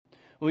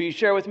Will you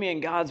share with me in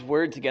God's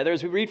Word together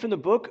as we read from the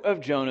book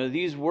of Jonah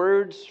these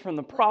words from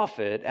the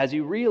prophet as he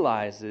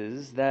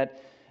realizes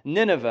that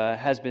Nineveh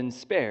has been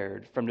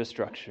spared from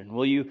destruction?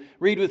 Will you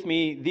read with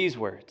me these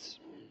words?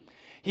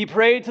 He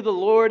prayed to the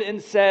Lord and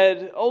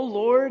said, "O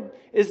Lord,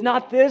 is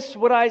not this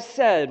what I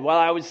said while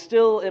I was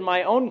still in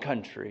my own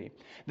country?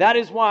 That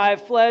is why I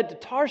fled to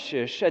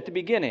Tarshish at the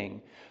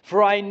beginning.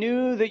 For I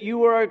knew that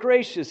you are a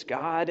gracious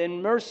God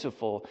and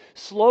merciful,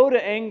 slow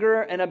to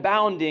anger and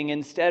abounding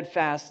in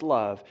steadfast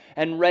love,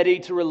 and ready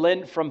to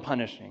relent from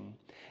punishing.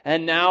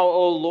 And now,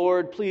 O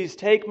Lord, please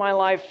take my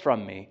life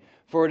from me,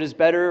 for it is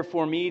better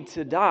for me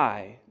to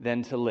die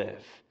than to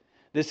live."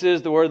 This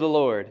is the word of the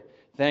Lord.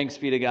 Thanks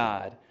be to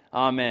God.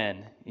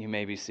 Amen. You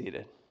may be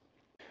seated.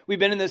 We've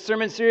been in this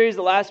sermon series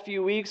the last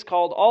few weeks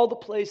called All the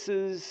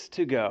Places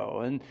to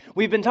Go. And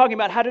we've been talking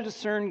about how to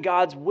discern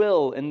God's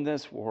will in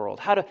this world,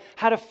 how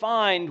to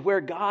find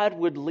where God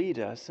would lead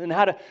us, and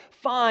how to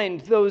find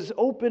those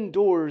open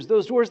doors,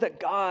 those doors that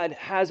God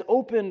has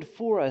opened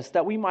for us,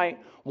 that we might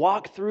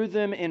walk through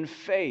them in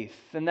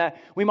faith, and that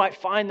we might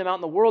find them out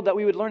in the world, that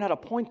we would learn how to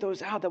point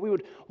those out, that we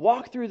would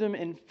walk through them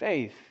in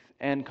faith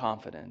and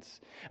confidence.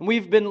 And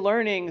we've been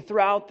learning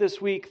throughout this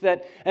week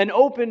that an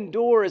open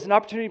door is an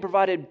opportunity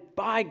provided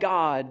by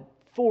God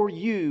for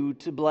you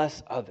to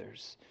bless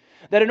others.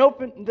 That an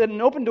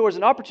open door is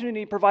an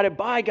opportunity provided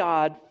by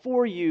God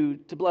for you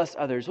to bless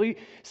others. Will you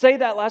say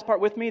that last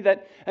part with me?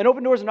 That an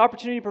open door is an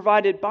opportunity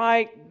provided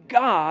by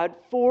God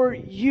for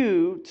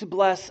you to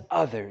bless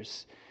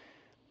others.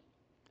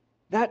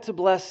 That to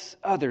bless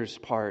others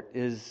part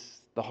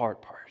is the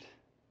hard part.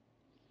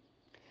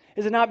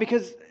 Is it not?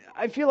 Because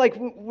I feel like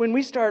when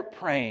we start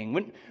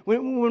praying,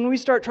 when we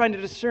start trying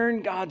to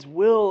discern God's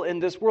will in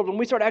this world, when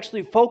we start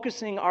actually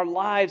focusing our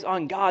lives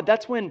on God,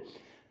 that's when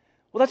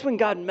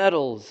God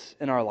meddles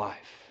in our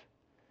life.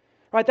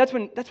 Right? That's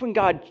when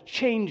God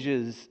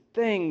changes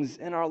things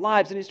in our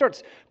lives, and He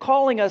starts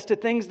calling us to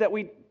things that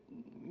we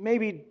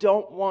maybe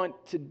don't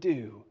want to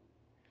do.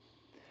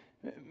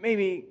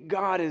 Maybe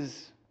God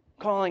is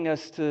calling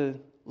us to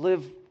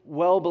live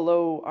well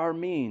below our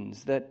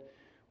means that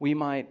we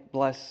might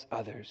bless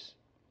others.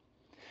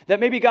 That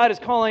maybe God is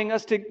calling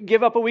us to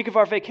give up a week of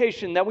our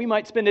vacation, that we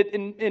might spend it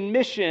in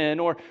mission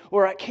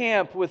or at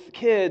camp with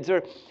kids.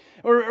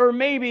 Or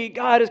maybe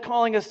God is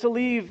calling us to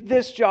leave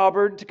this job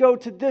or to go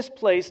to this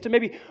place, to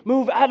maybe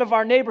move out of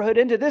our neighborhood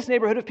into this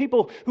neighborhood of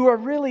people who are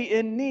really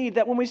in need.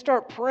 That when we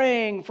start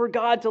praying for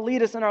God to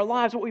lead us in our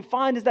lives, what we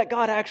find is that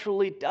God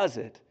actually does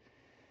it.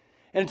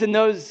 And it's in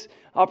those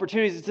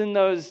opportunities, it's in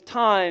those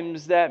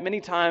times that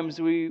many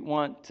times we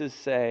want to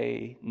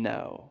say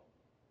no.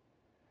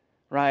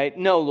 Right?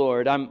 No,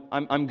 Lord,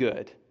 I'm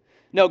good.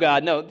 No,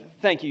 God, no,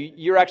 thank you.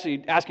 You're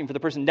actually asking for the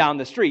person down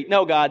the street.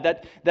 No, God,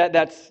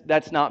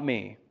 that's not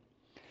me.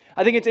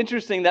 I think it's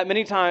interesting that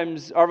many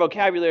times our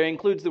vocabulary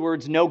includes the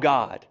words no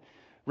God,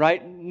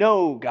 right?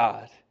 No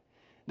God.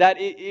 That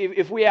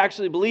if we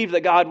actually believed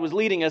that God was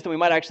leading us, then we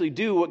might actually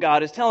do what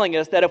God is telling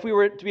us. That if we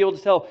were to be able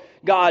to tell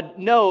God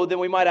no, then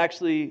we might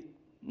actually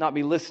not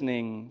be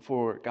listening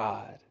for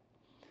God.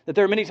 That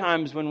there are many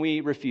times when we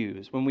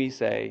refuse, when we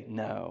say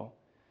no.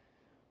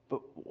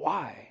 But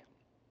why?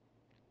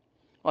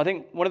 Well, I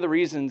think one of the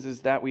reasons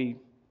is that we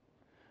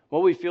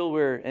feel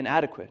we're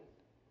inadequate.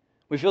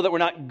 We feel that we're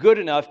not good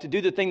enough to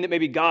do the thing that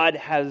maybe God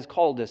has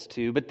called us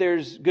to. But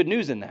there's good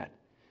news in that.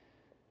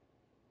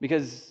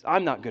 Because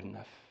I'm not good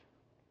enough.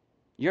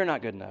 You're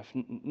not good enough.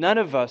 None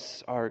of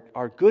us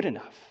are good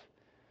enough.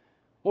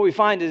 What we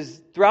find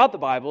is throughout the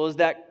Bible is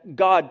that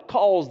God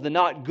calls the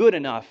not good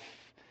enough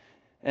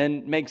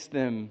and makes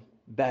them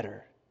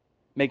better,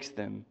 makes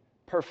them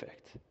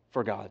perfect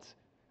for God's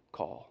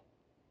call.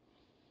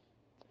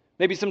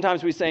 Maybe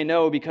sometimes we say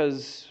no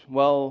because,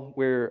 well,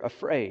 we're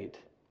afraid.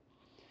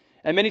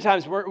 And many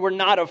times we're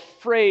not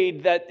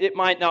afraid that it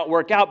might not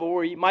work out, but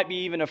we might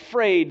be even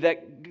afraid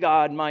that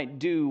God might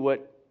do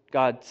what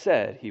God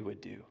said He would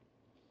do.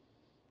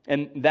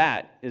 And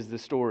that is the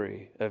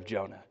story of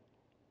Jonah.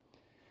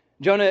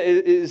 Jonah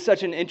is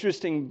such an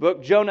interesting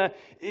book. Jonah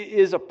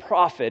is a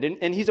prophet,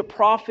 and he's a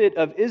prophet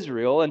of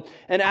Israel. And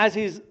as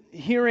he's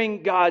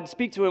hearing God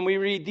speak to him, we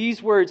read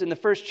these words in the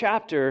first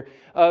chapter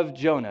of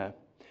Jonah.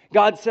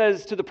 God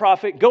says to the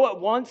prophet, "Go at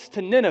once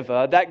to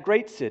Nineveh, that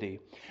great city,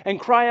 and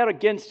cry out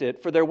against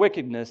it, for their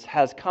wickedness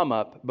has come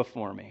up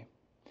before me."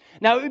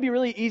 Now, it would be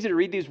really easy to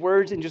read these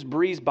words and just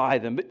breeze by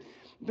them, but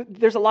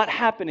there's a lot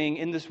happening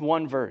in this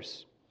one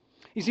verse.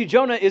 You see,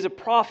 Jonah is a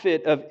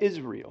prophet of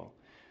Israel.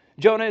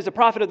 Jonah is a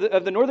prophet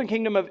of the northern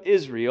kingdom of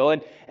Israel,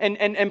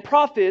 and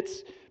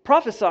prophets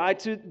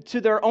prophesy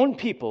to their own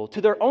people, to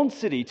their own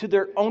city, to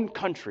their own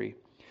country.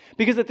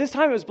 Because at this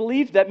time it was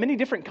believed that many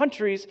different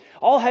countries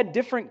all had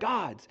different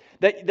gods.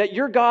 That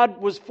your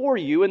God was for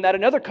you, and that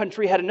another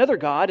country had another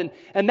God,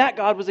 and that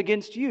God was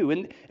against you.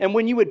 And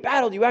when you would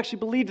battle, you actually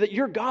believed that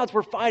your gods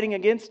were fighting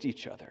against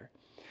each other.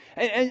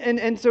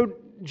 And so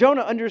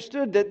Jonah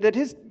understood that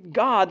his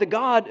God, the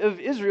God of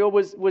Israel,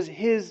 was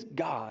his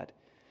God.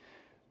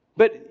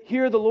 But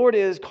here the Lord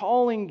is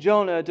calling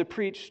Jonah to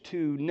preach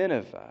to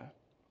Nineveh.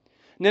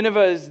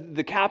 Nineveh is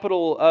the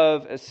capital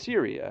of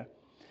Assyria,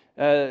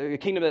 a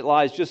kingdom that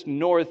lies just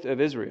north of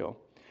Israel.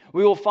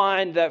 We will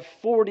find that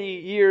 40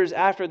 years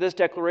after this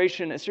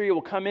declaration, Assyria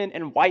will come in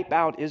and wipe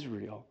out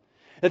Israel.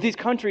 That these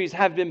countries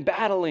have been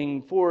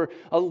battling for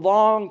a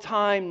long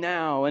time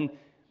now. And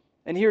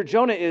here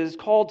Jonah is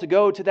called to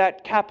go to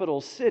that capital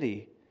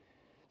city,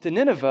 to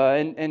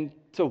Nineveh, and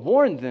to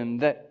warn them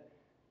that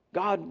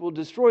God will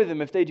destroy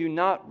them if they do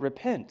not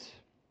repent.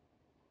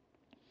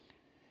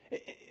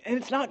 And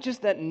it's not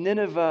just that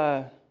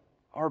Nineveh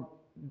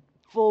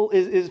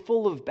is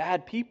full of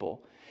bad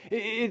people.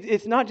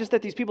 It's not just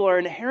that these people are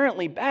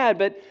inherently bad,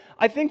 but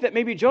I think that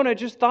maybe Jonah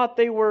just thought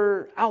they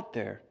were out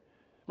there,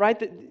 right?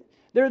 That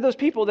there are those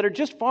people that are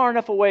just far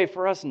enough away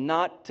for us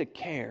not to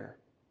care.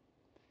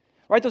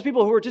 Right? Those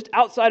people who are just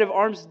outside of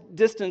arm's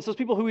distance, those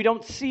people who we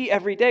don't see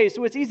every day,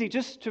 so it's easy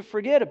just to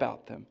forget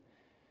about them.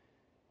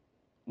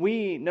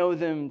 We know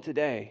them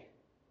today.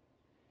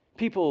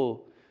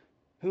 People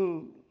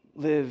who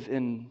live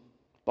in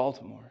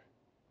Baltimore.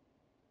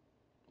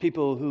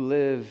 People who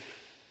live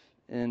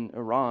in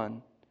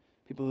Iran.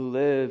 People who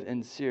live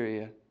in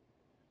Syria.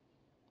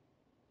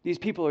 These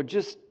people are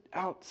just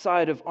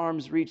outside of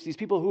arm's reach. These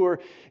people who are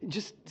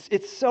just,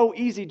 it's so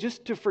easy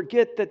just to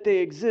forget that they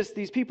exist.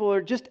 These people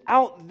are just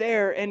out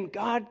there, and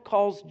God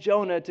calls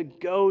Jonah to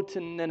go to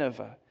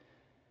Nineveh.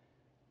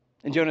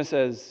 And Jonah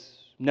says,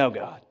 "No,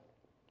 God,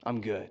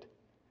 I'm good."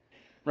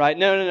 Right?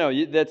 No,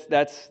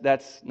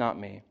 that's not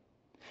me.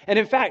 And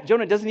in fact,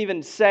 Jonah doesn't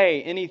even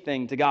say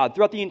anything to God.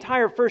 Throughout the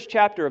entire first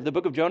chapter of the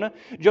book of Jonah,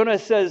 Jonah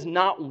says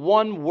not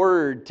one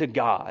word to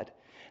God.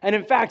 And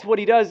in fact, what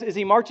he does is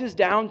he marches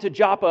down to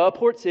Joppa, a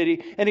port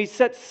city, and he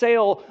sets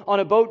sail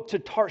on a boat to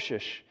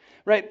Tarshish.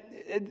 Right?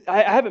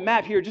 I have a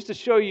map here just to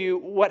show you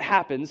what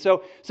happens.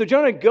 So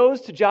Jonah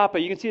goes to Joppa.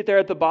 You can see it there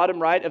at the bottom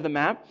right of the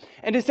map.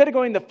 And instead of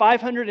going the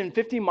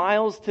 550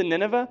 miles to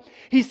Nineveh,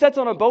 he sets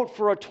on a boat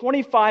for a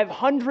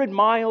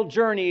 2,500-mile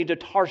journey to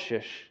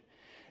Tarshish.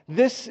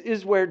 This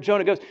is where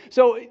Jonah goes.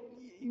 So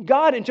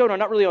God and Jonah are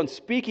not really on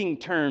speaking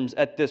terms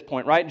at this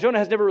point, right? Jonah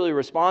has never really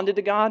responded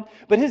to God,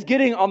 but his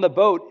getting on the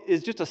boat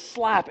is just a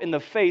slap in the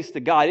face to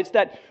God. It's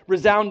that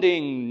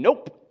resounding,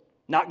 nope,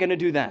 not going to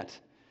do that,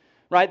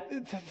 right?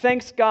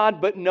 Thanks,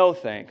 God, but no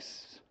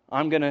thanks.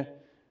 I'm gonna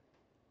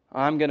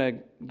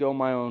go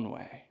my own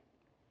way.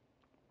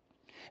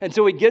 And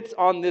so he gets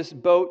on this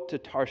boat to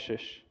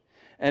Tarshish,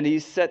 and he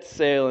sets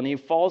sail, and he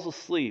falls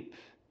asleep.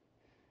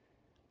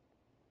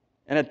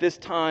 And at this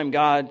time,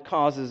 God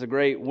causes a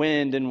great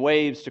wind and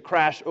waves to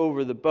crash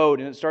over the boat,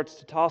 and it starts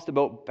to toss the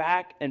boat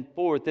back and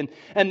forth.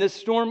 And the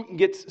storm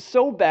gets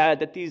so bad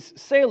that these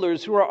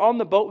sailors who are on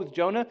the boat with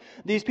Jonah,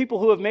 these people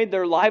who have made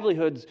their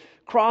livelihoods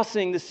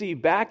crossing the sea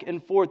back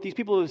and forth, these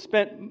people who have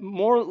spent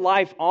more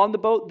life on the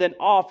boat than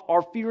off,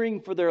 are fearing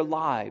for their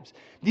lives.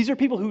 These are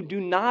people who do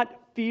not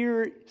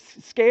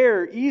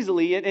scare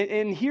easily,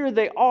 and here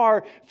they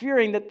are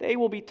fearing that they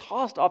will be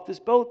tossed off this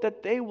boat,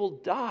 that they will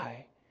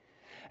die.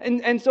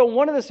 And so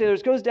one of the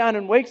sailors goes down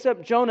and wakes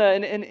up Jonah,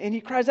 and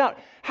he cries out,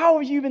 "How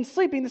have you been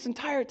sleeping this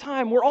entire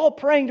time? We're all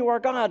praying to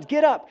our gods.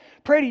 Get up,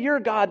 pray to your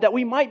God that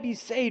we might be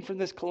saved from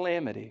this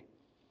calamity."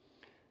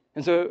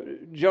 And so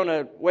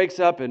Jonah wakes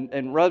up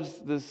and rubs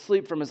the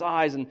sleep from his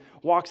eyes and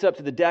walks up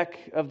to the deck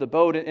of the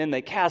boat, and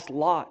they cast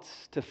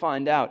lots to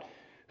find out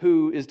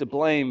who is to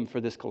blame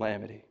for this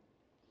calamity.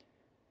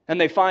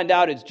 And they find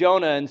out it's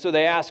Jonah, and so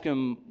they ask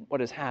him what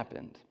has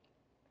happened.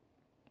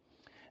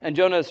 And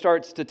Jonah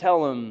starts to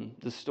tell him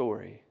the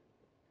story.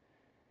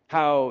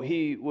 How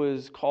he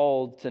was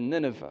called to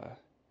Nineveh.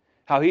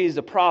 How he's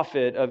a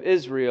prophet of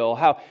Israel.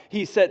 How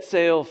he set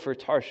sail for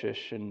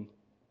Tarshish. And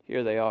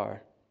here they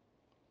are.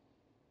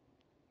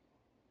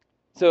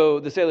 So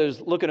the sailors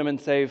look at him and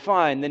say,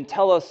 "Fine, then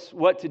tell us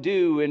what to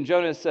do." And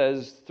Jonah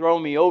says, "Throw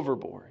me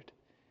overboard."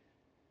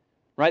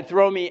 Right?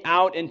 Throw me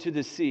out into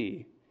the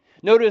sea.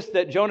 Notice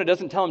that Jonah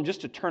doesn't tell him just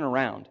to turn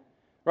around.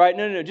 Right?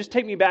 No, just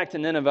take me back to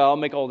Nineveh. I'll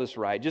make all this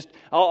right.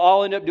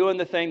 I'll end up doing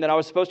the thing that I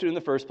was supposed to do in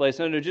the first place.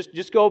 No,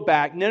 just go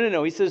back.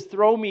 No. He says,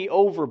 "Throw me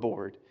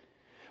overboard.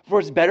 For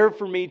it's better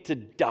for me to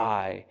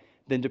die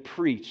than to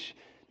preach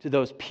to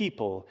those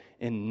people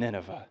in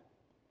Nineveh."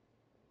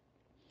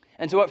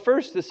 And so at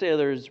first the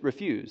sailors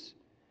refuse.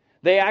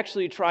 They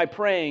actually try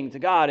praying to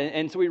God.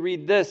 And so we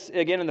read this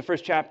again in the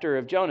first chapter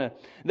of Jonah.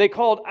 They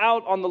called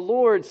out on the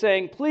Lord,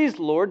 saying, "Please,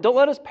 Lord, don't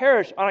let us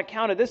perish on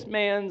account of this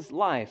man's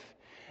life.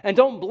 And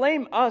don't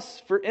blame us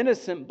for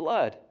innocent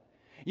blood.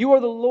 You are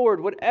the Lord.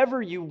 Whatever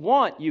you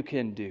want, you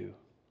can do."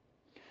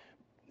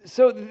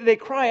 So they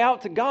cry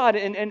out to God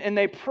and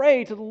they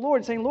pray to the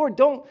Lord, saying, "Lord,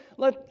 don't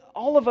let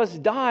all of us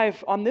die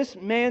on this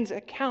man's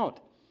account."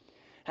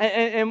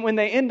 And when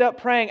they end up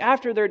praying,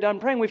 after they're done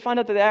praying, we find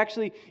out that they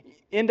actually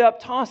end up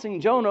tossing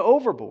Jonah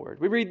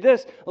overboard. We read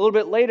this a little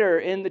bit later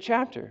in the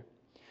chapter.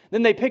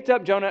 "Then they picked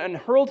up Jonah and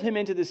hurled him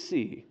into the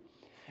sea,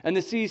 and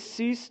the sea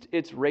ceased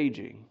its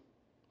raging.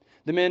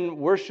 The men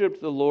worshipped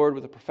the Lord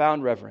with a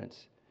profound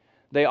reverence.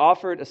 They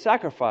offered a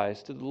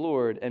sacrifice to the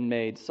Lord and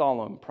made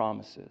solemn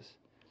promises."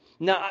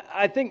 Now,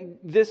 I think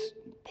this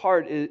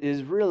part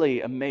is really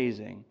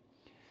amazing.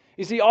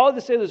 You see, all of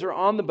the sailors are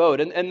on the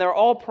boat, and they're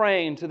all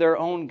praying to their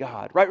own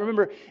God, right?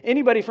 Remember,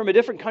 anybody from a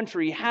different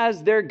country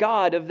has their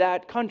God of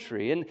that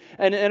country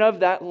and of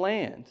that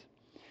land.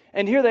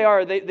 And here they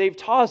are, they've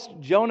tossed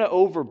Jonah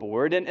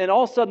overboard, and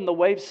all of a sudden the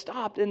waves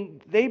stopped,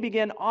 and they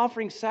began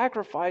offering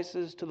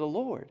sacrifices to the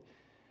Lord.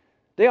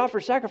 They offer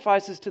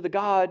sacrifices to the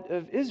God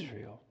of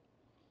Israel.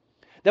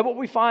 That what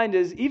we find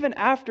is even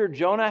after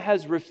Jonah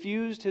has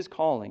refused his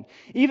calling,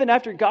 even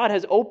after God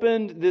has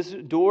opened this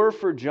door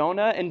for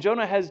Jonah and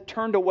Jonah has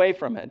turned away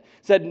from it,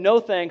 said, no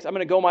thanks, I'm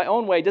going to go my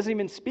own way, doesn't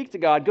even speak to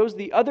God, goes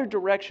the other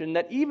direction,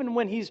 that even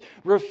when he's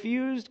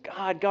refused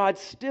God, God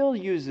still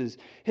uses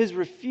his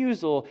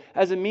refusal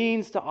as a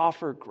means to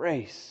offer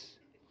grace.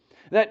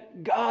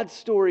 That God's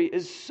story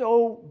is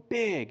so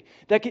big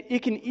that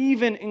it can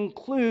even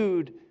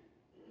include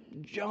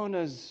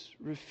Jonah's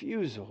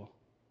refusal.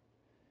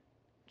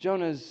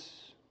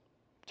 Jonah's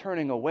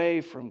turning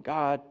away from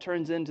God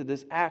turns into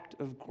this act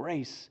of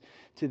grace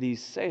to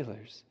these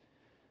sailors,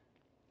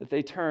 that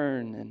they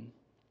turn and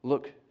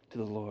look to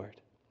the Lord.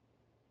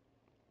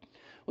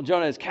 Well,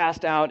 Jonah is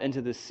cast out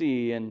into the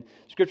sea, and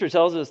Scripture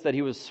tells us that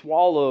he was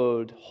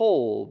swallowed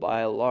whole by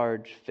a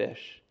large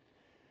fish.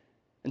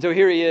 And so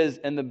here he is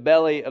in the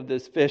belly of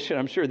this fish, and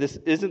I'm sure this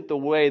isn't the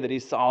way that he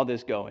saw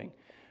this going,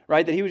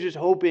 right? That he was just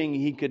hoping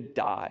he could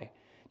die.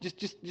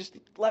 Just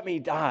let me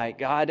die,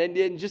 God,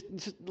 and just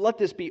let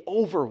this be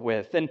over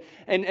with. And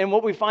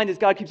what we find is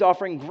God keeps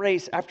offering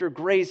grace after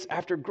grace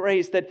after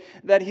grace,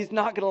 that he's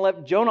not going to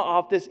let Jonah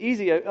off this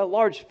easy. A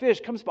large fish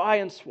comes by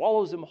and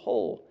swallows him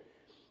whole.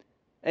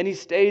 And he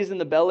stays in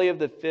the belly of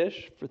the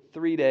fish for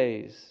 3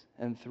 days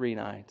and 3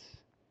 nights.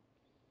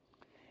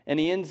 And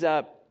he ends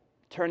up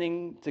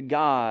turning to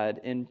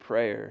God in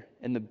prayer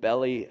in the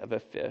belly of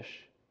a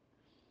fish.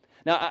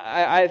 Now,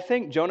 I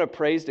think Jonah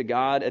prays to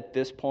God at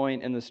this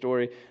point in the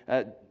story,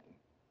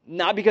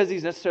 not because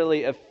he's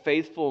necessarily a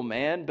faithful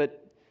man,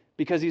 but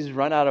because he's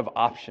run out of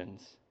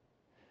options.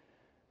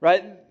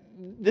 Right?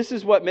 This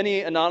is what many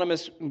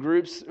anonymous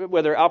groups,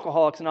 whether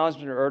Alcoholics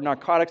Anonymous or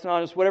Narcotics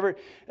Anonymous, whatever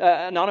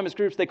anonymous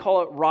groups, they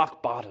call it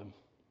rock bottom.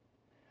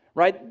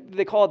 Right?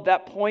 They call it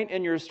that point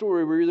in your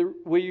story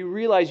where you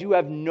realize you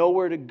have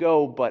nowhere to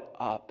go but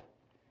up.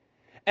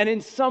 And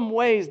in some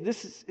ways,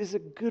 this is a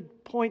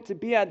good point to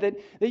be at, that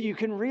you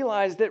can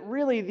realize that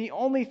really the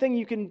only thing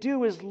you can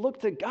do is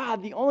look to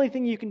God. The only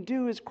thing you can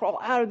do is crawl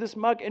out of this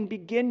muck and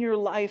begin your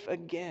life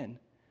again.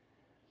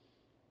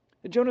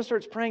 And Jonah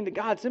starts praying to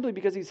God simply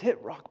because he's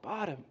hit rock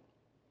bottom.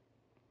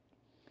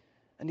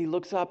 And he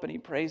looks up and he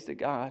prays to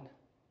God.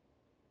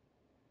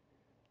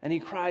 And he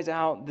cries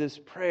out this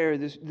prayer,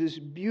 this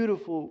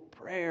beautiful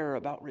prayer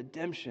about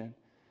redemption,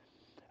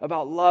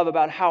 about love,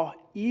 about how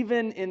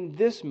even in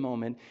this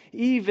moment,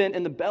 even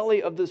in the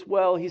belly of this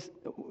well,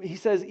 he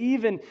says,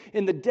 even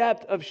in the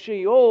depth of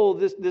Sheol,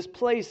 this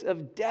place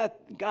of death,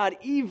 God,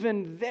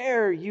 even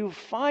there you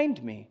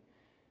find me.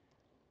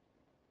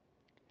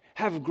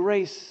 Have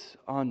grace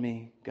on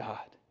me, God.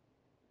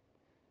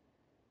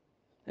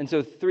 And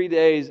so 3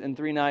 days and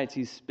 3 nights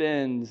he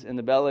spends in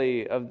the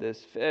belly of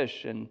this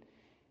fish, and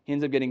he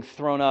ends up getting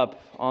thrown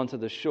up onto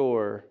the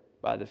shore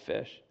by the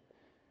fish.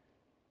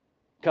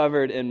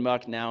 Covered in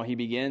muck now, he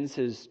begins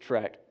his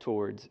trek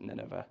towards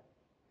Nineveh.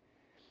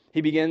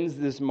 He begins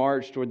this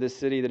march toward this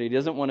city that he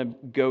doesn't want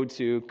to go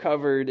to,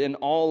 covered in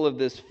all of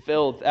this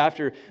filth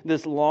after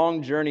this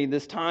long journey,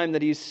 this time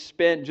that he's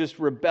spent just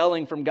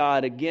rebelling from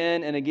God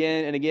again and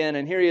again and again.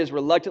 And here he is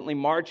reluctantly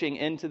marching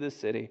into the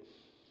city.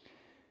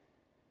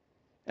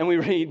 And we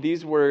read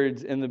these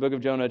words in the book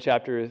of Jonah,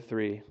 chapter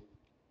 3,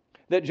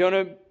 that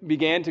Jonah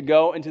began to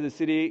go into the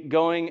city,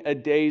 going a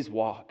day's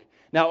walk.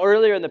 Now,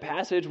 earlier in the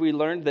passage, we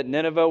learned that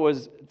Nineveh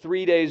was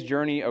 3 days'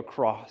 journey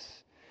across.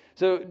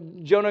 So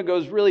Jonah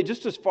goes really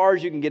just as far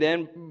as you can get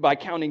in by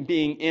counting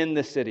being in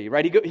the city,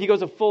 right? He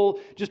goes a full,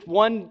 just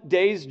 1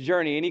 day's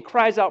journey, and he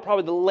cries out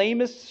probably the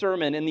lamest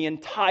sermon in the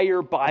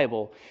entire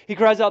Bible. He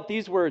cries out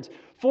these words,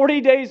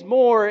 40 days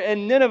more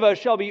and Nineveh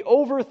shall be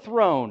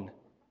overthrown.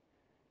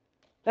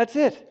 That's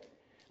it.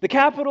 The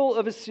capital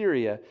of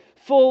Assyria,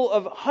 full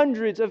of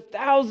hundreds of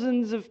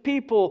thousands of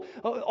people,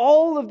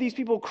 all of these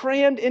people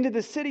crammed into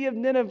the city of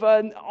Nineveh,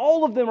 and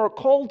all of them are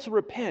called to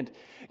repent.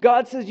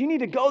 God says, you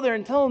need to go there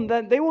and tell them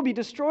that they will be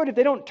destroyed if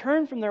they don't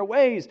turn from their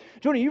ways.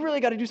 Jonah, you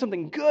really got to do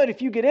something good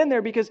if you get in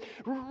there, because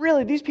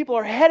really these people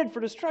are headed for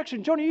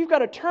destruction. Jonah, you've got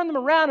to turn them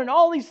around, and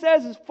all he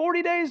says is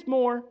 40 days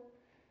more,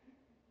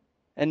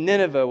 and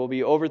Nineveh will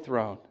be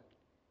overthrown.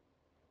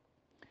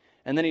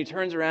 And then he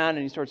turns around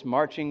and he starts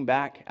marching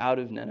back out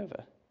of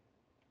Nineveh.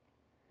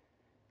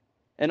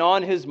 And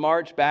on his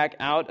march back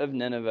out of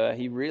Nineveh,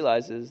 he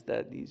realizes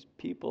that these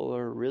people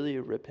are really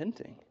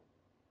repenting.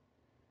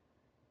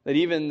 That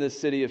even the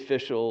city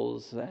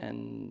officials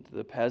and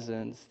the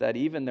peasants, that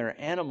even their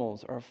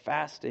animals are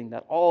fasting,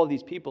 that all of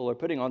these people are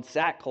putting on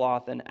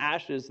sackcloth and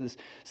ashes, this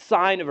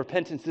sign of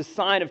repentance, this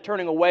sign of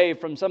turning away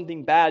from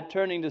something bad,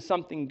 turning to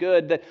something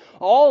good, that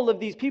all of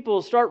these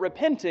people start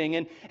repenting.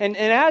 And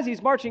as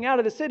he's marching out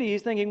of the city,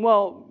 he's thinking,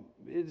 well,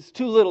 it's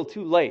too little,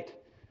 too late.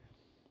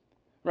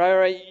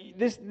 Right.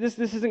 This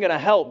isn't going to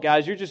help,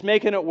 guys. You're just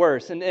making it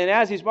worse. And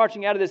as he's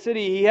marching out of the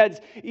city, he heads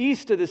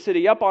east of the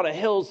city, up on a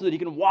hill, so that he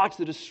can watch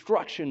the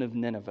destruction of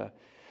Nineveh.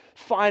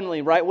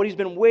 Finally, right, what he's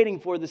been waiting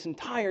for this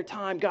entire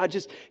time, God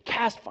just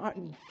cast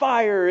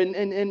fire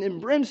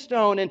and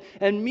brimstone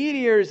and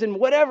meteors and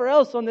whatever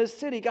else on this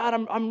city. God,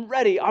 I'm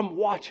ready. I'm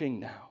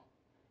watching now.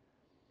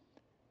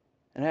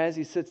 And as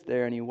he sits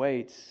there and he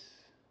waits,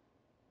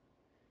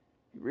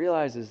 he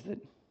realizes that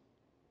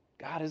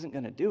God isn't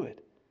going to do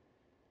it.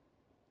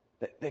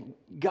 That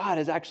God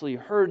has actually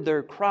heard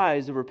their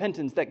cries of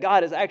repentance, that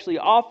God has actually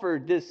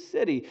offered this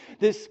city,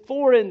 this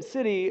foreign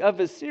city of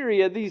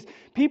Assyria, these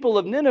people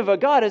of Nineveh,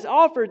 God has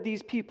offered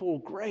these people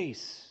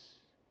grace.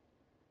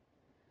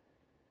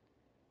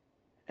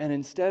 And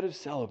instead of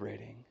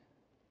celebrating,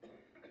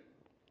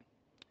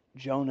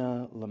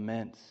 Jonah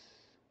laments.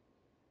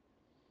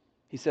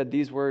 He said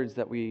these words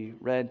that we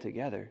read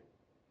together.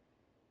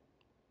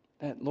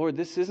 That, Lord,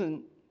 this is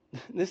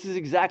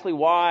exactly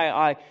why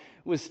I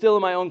was still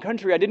in my own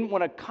country. I didn't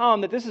want to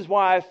come. That this is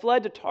why I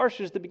fled to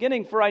Tarshish at the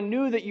beginning, for I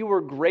knew that you were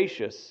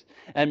gracious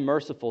and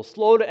merciful,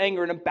 slow to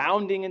anger and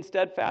abounding in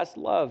steadfast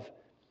love.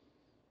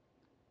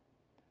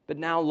 But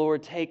now,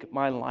 Lord, take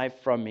my life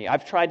from me.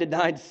 I've tried to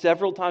die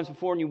several times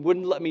before and you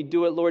wouldn't let me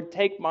do it. Lord,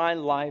 take my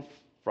life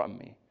from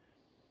me.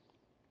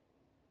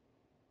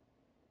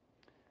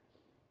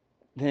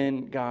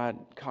 Then God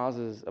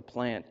causes a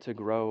plant to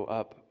grow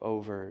up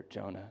over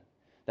Jonah.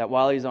 That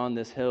while he's on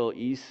this hill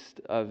east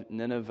of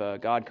Nineveh,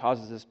 God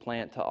causes this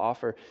plant to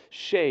offer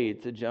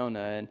shade to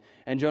Jonah.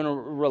 And Jonah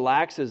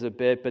relaxes a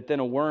bit, but then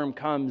a worm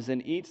comes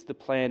and eats the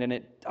plant and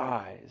it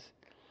dies.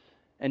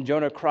 And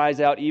Jonah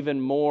cries out even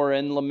more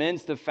and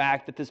laments the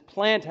fact that this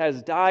plant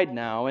has died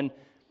now. And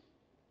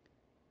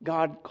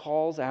God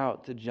calls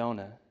out to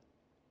Jonah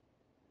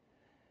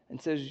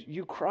and says,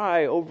 you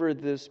cry over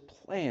this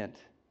plant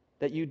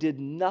that you did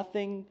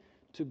nothing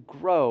to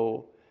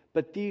grow,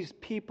 but these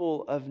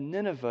people of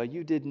Nineveh,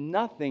 you did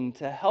nothing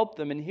to help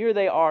them, and here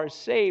they are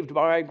saved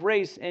by my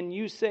grace, and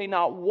you say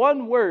not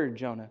one word,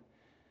 Jonah.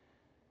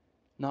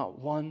 Not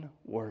one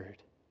word.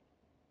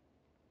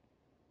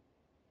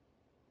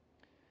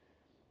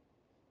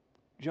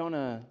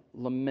 Jonah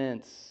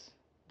laments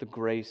the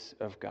grace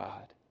of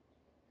God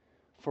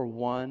for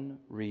one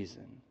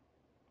reason: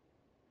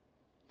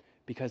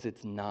 because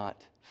it's not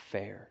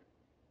fair.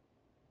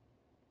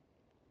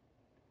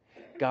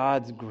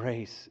 God's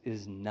grace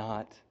is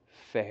not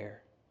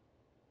fair.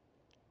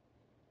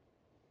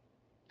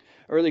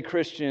 Early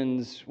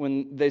Christians,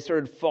 when they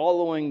started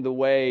following the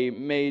way,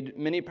 made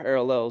many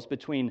parallels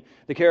between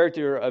the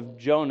character of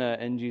Jonah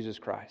and Jesus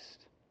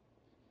Christ.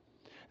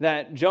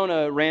 That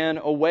Jonah ran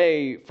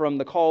away from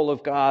the call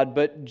of God,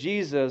 but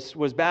Jesus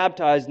was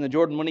baptized in the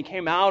Jordan. When he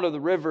came out of the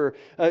river,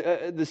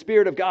 the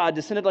Spirit of God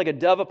descended like a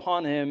dove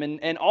upon him,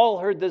 and all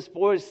heard this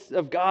voice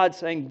of God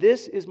saying,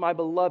 "This is my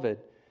beloved,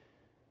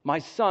 my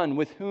Son,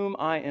 with whom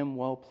I am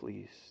well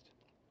pleased."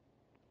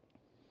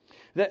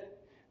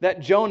 That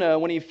Jonah,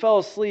 when he fell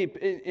asleep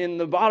in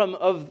the bottom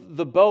of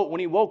the boat, when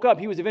he woke up,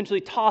 he was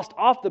eventually tossed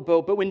off the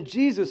boat. But when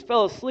Jesus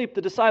fell asleep,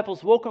 the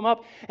disciples woke him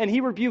up, and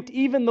he rebuked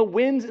even the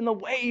winds and the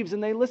waves,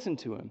 and they listened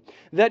to him.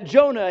 That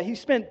Jonah, he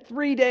spent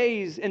 3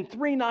 days and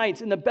 3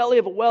 nights in the belly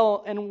of a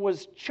well and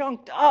was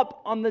chunked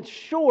up on the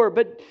shore.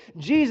 But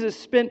Jesus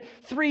spent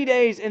 3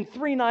 days and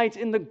 3 nights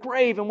in the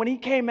grave, and when he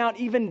came out,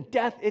 even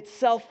death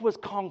itself was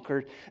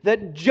conquered.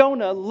 That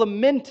Jonah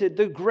lamented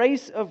the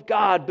grace of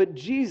God, but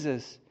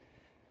Jesus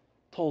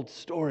told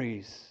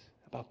stories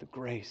about the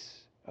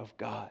grace of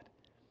God.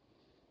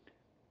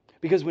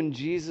 Because when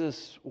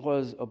Jesus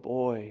was a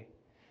boy,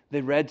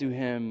 they read to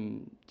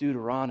him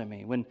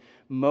Deuteronomy. When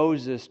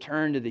Moses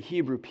turned to the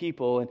Hebrew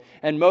people,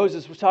 and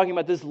Moses was talking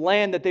about this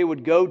land that they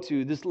would go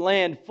to, this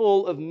land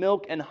full of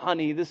milk and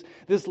honey,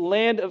 this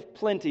land of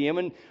plenty. And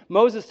when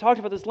Moses talked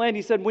about this land,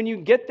 he said, when you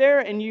get there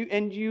and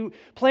you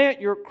plant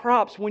your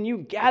crops, when you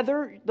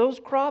gather those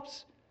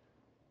crops,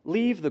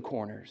 leave the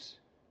corners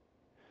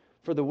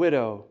for the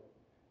widow,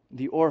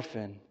 the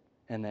orphan,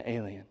 and the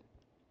alien.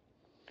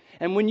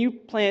 And when you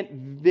plant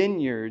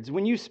vineyards,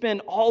 when you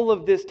spend all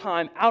of this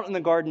time out in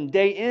the garden,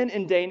 day in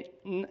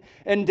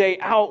and day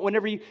out,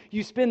 whenever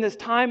you spend this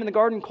time in the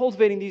garden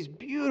cultivating these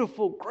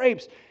beautiful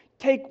grapes,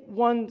 take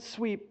one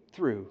sweep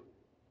through.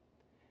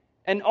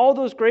 And all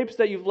those grapes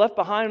that you've left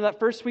behind on that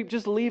first sweep,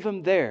 just leave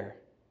them there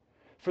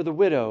for the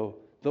widow,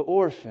 the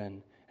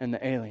orphan, and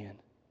the alien.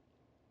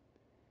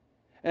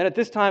 And at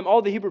this time,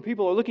 all the Hebrew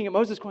people are looking at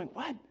Moses going,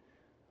 "What?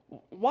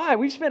 Why?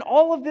 We've spent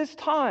all of this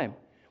time.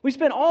 We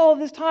spent all of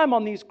this time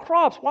on these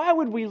crops. Why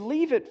would we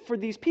leave it for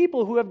these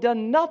people who have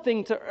done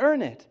nothing to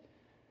earn it?"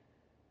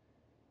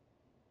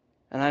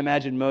 And I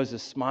imagine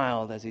Moses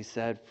smiled as he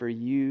said, "For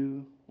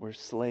you were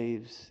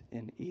slaves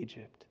in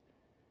Egypt.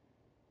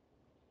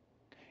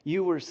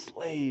 You were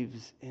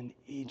slaves in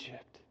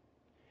Egypt,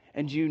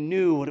 and you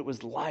knew what it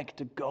was like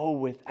to go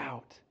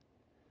without.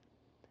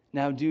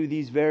 Now do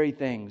these very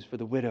things for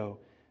the widow,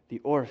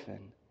 the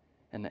orphan,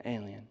 and the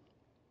alien."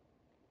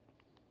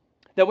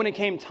 That when it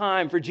came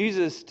time for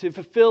Jesus to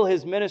fulfill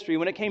his ministry,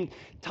 when it came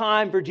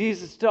time for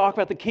Jesus to talk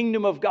about the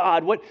kingdom of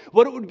God, what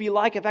it would be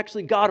like if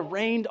actually God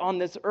reigned on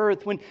this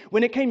earth,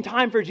 when it came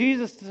time for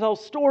Jesus to tell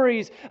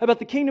stories about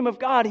the kingdom of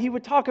God, he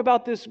would talk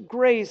about this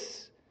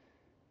grace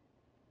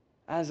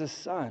as a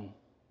son.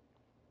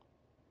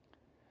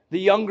 The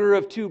younger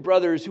of two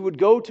brothers who would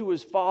go to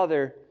his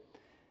father,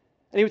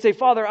 and he would say,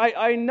 "Father,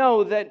 I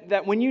know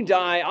that when you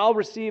die, I'll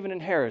receive an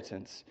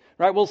inheritance.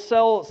 Right? We'll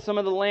sell some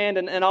of the land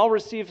and I'll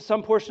receive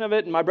some portion of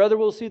it, and my brother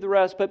will receive the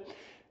rest. But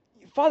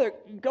Father,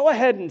 go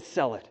ahead and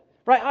sell it.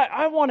 Right?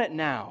 I want it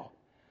now.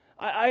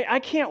 I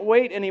can't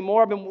wait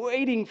anymore. I've been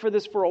waiting for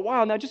this for a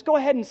while now. Just go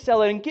ahead and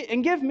sell it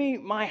and give me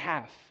my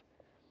half."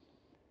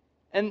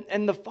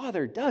 And the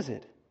father does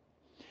it.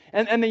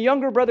 And the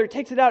younger brother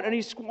takes it out and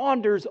he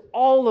squanders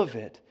all of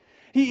it.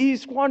 He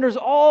squanders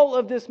all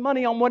of this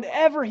money on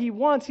whatever he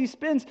wants. He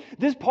spends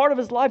this part of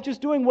his life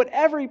just doing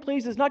whatever he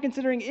pleases, not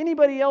considering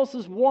anybody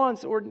else's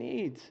wants or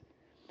needs.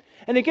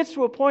 And it gets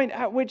to a point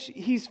at which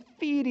he's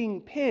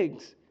feeding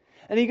pigs.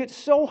 And he gets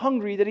so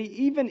hungry that he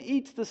even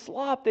eats the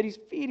slop that he's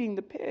feeding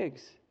the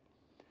pigs.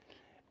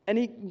 And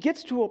he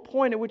gets to a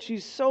point at which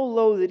he's so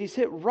low that he's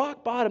hit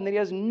rock bottom, that he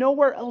has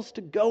nowhere else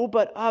to go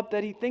but up,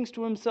 that he thinks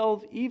to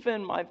himself,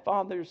 "Even my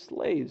father's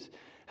slaves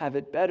have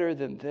it better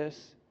than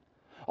this.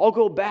 I'll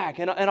go back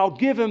and I'll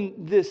give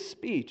him this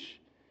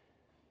speech.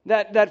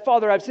 That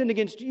Father, I've sinned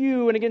against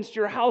you and against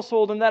your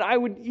household, and that I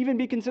would even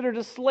be considered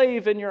a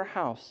slave in your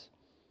house."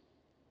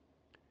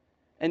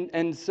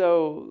 And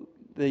so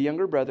the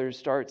younger brother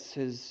starts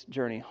his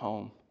journey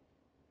home.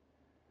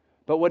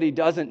 But what he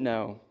doesn't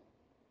know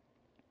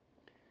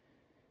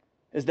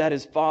is that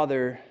his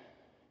father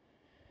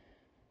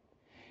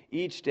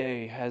each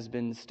day has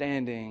been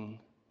standing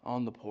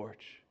on the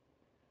porch.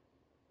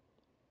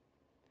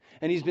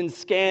 And he's been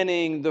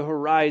scanning the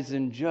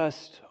horizon,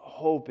 just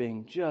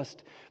hoping,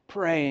 just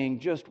praying,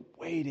 just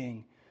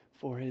waiting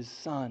for his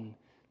son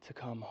to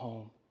come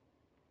home.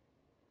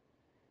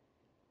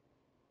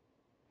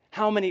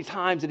 How many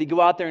times did he go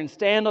out there and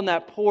stand on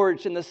that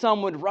porch, and the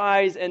sun would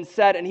rise and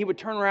set, and he would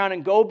turn around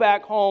and go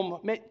back home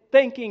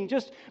thinking,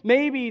 just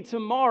maybe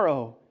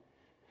tomorrow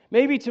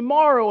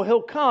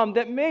he'll come,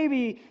 that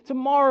maybe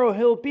tomorrow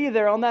he'll be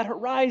there on that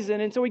horizon.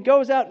 And so he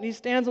goes out and he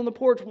stands on the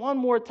porch one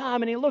more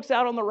time, and he looks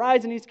out on the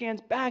horizon, he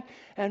scans back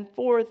and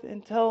forth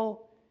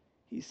until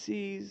he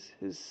sees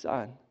his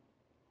son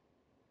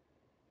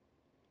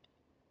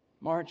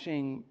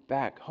marching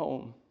back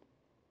home.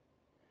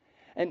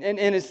 And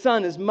his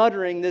son is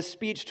muttering this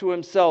speech to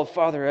himself: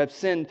 "Father, I've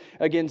sinned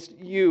against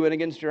you and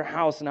against your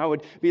house, and I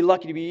would be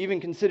lucky to be even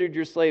considered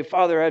your slave.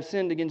 Father, I've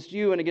sinned against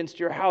you and against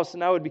your house,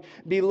 and I would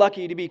be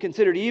lucky to be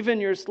considered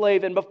even your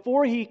slave." And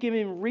before he can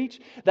even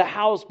reach the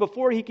house,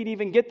 before he can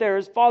even get there,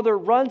 his father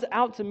runs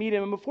out to meet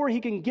him. And before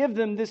he can give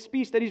them this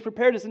speech that he's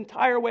prepared his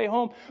entire way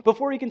home,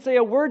 before he can say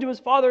a word to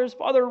his father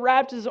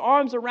wraps his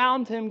arms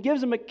around him,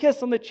 gives him a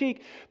kiss on the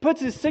cheek,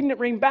 puts his signet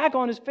ring back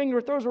on his finger,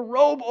 throws a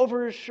robe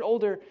over his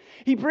shoulder.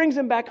 He brings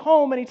him back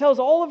home, and he tells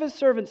all of his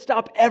servants,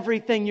 "Stop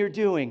everything you're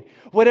doing.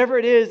 Whatever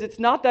it is, it's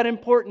not that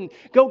important.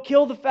 Go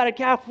kill the fatted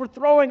calf. We're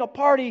throwing a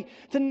party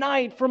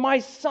tonight, for my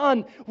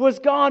son was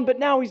gone, but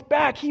now he's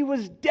back. He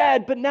was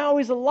dead, but now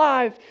he's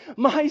alive.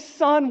 My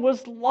son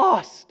was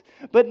lost,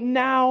 but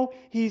now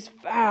he's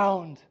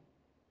found."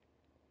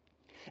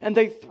 And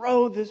they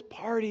throw this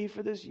party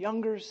for this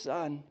younger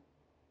son.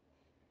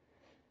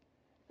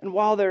 And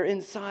while they're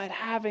inside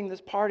having this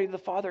party, the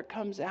father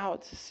comes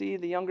out to see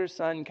the younger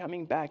son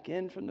coming back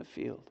in from the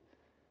field.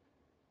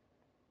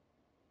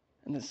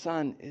 And the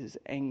son is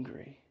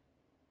angry,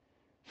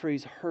 for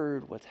he's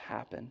heard what's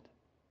happened.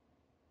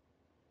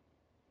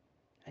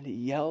 And he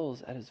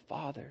yells at his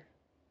father.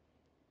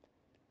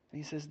 And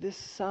he says, "This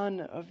son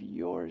of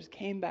yours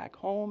came back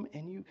home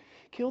and you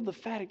killed the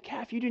fatted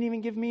calf. You didn't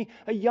even give me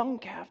a young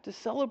calf to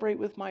celebrate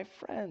with my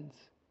friends."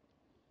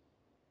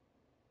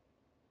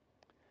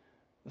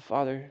 The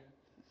father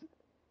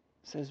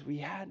says, "We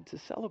had to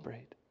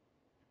celebrate.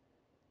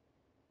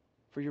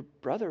 For your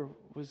brother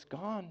was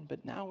gone,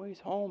 but now he's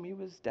home. He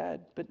was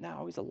dead, but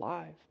now he's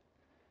alive."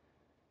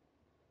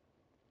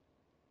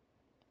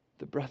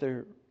 The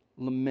brother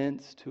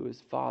laments to his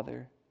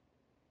father,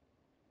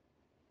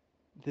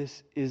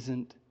 "This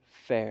isn't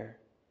fair."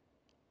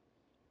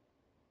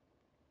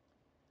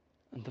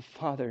 And the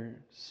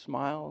father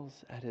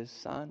smiles at his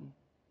son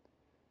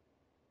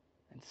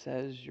and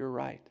says, "You're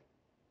right.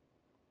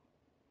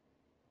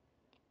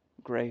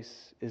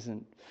 Grace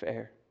isn't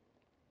fair."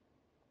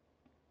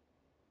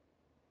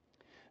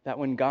 That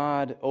when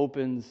God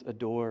opens a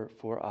door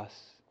for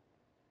us,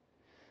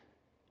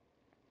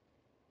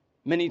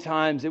 many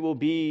times it will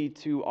be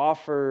to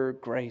offer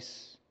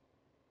grace.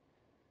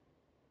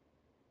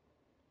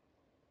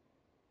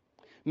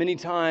 Many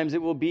times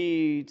it will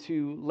be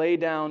to lay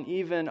down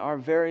even our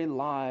very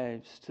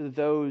lives to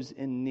those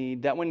in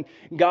need. That when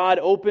God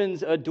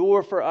opens a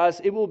door for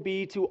us, it will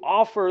be to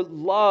offer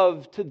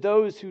love to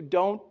those who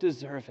don't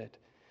deserve it.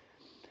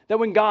 That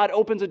when God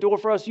opens a door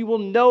for us, you will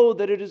know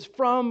that it is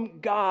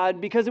from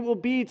God, because it will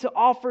be to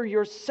offer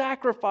your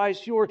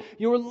sacrifice, your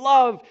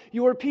love,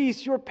 your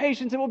peace, your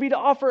patience. It will be to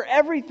offer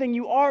everything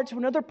you are to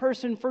another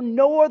person for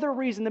no other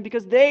reason than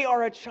because they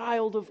are a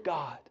child of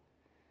God.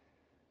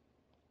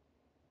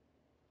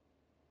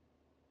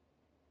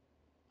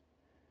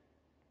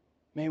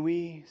 May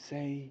we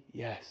say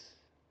yes.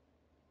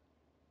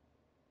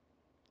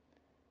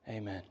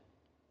 Amen.